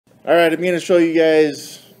Alright, I'm going to show you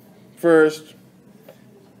guys first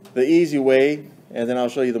the easy way, and then I'll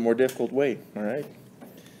show you the more difficult way. Alright.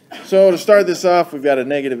 So to start this off, we've got a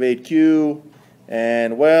negative 8q,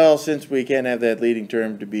 and well, since we can't have that leading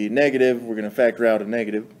term to be negative, we're going to factor out a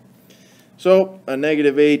negative. So a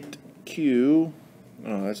negative 8q,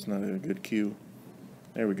 oh, that's not a good q.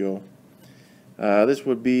 There we go. This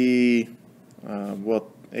would be,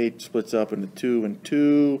 well, 8 splits up into 2 and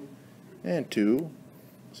 2 and 2.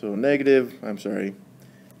 So negative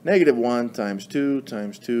 1 times 2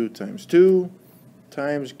 times 2 times 2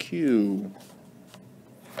 times q.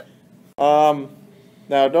 Now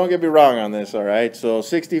don't get me wrong on this, alright? So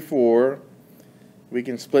 64, we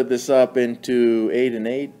can split this up into 8 and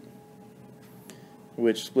 8,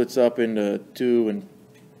 which splits up into 2 and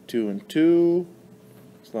 2 and 2.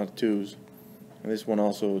 It's a lot of 2's. And this one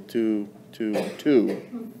also 2, 2, and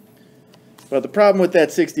 2. But the problem with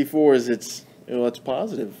that 64 is it's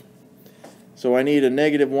positive. So I need a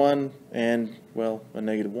negative 1 and, well, a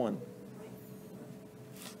negative 1.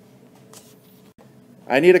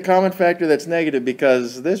 I need a common factor that's negative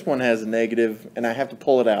because this one has a negative and I have to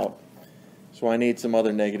pull it out. So I need some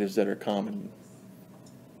other negatives that are common.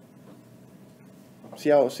 See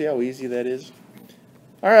how easy that is?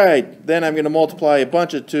 Alright, then I'm going to multiply a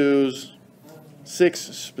bunch of 2's, 6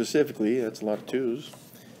 specifically, that's a lot of 2's,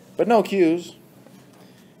 but no q's.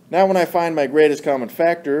 Now when I find my greatest common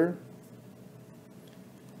factor,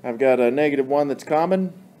 I've got a negative 1 that's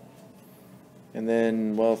common, and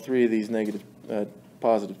then, well, 3 of these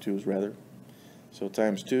positive 2's rather. So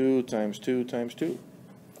times 2 times 2 times 2.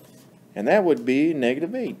 And that would be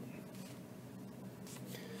negative 8.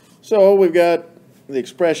 So we've got, the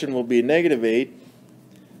expression will be negative 8,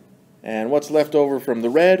 and what's left over from the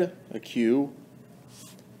red? A q.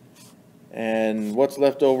 And what's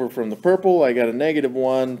left over from the purple? I got a negative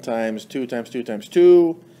 1 times 2 times 2 times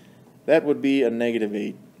 2. That would be a negative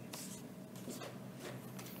 8.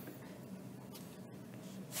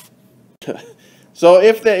 So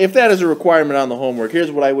if that is a requirement on the homework,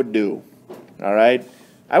 here's what I would do. All right,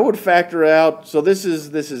 I would factor out. So this is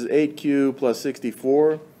 8q plus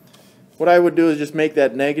 64. What I would do is just make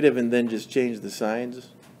that negative and then just change the signs,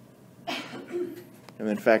 and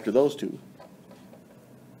then factor those two.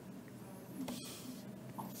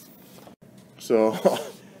 So,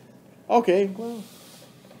 okay, well,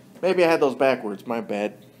 maybe I had those backwards. My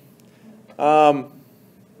bad.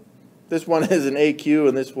 This one is an AQ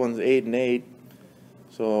and this one's 8 and 8.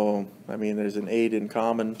 So, I mean, there's an 8 in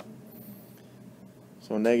common.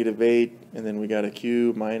 So negative 8, and then we got a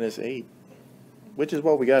q minus 8, which is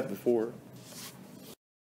what we got before.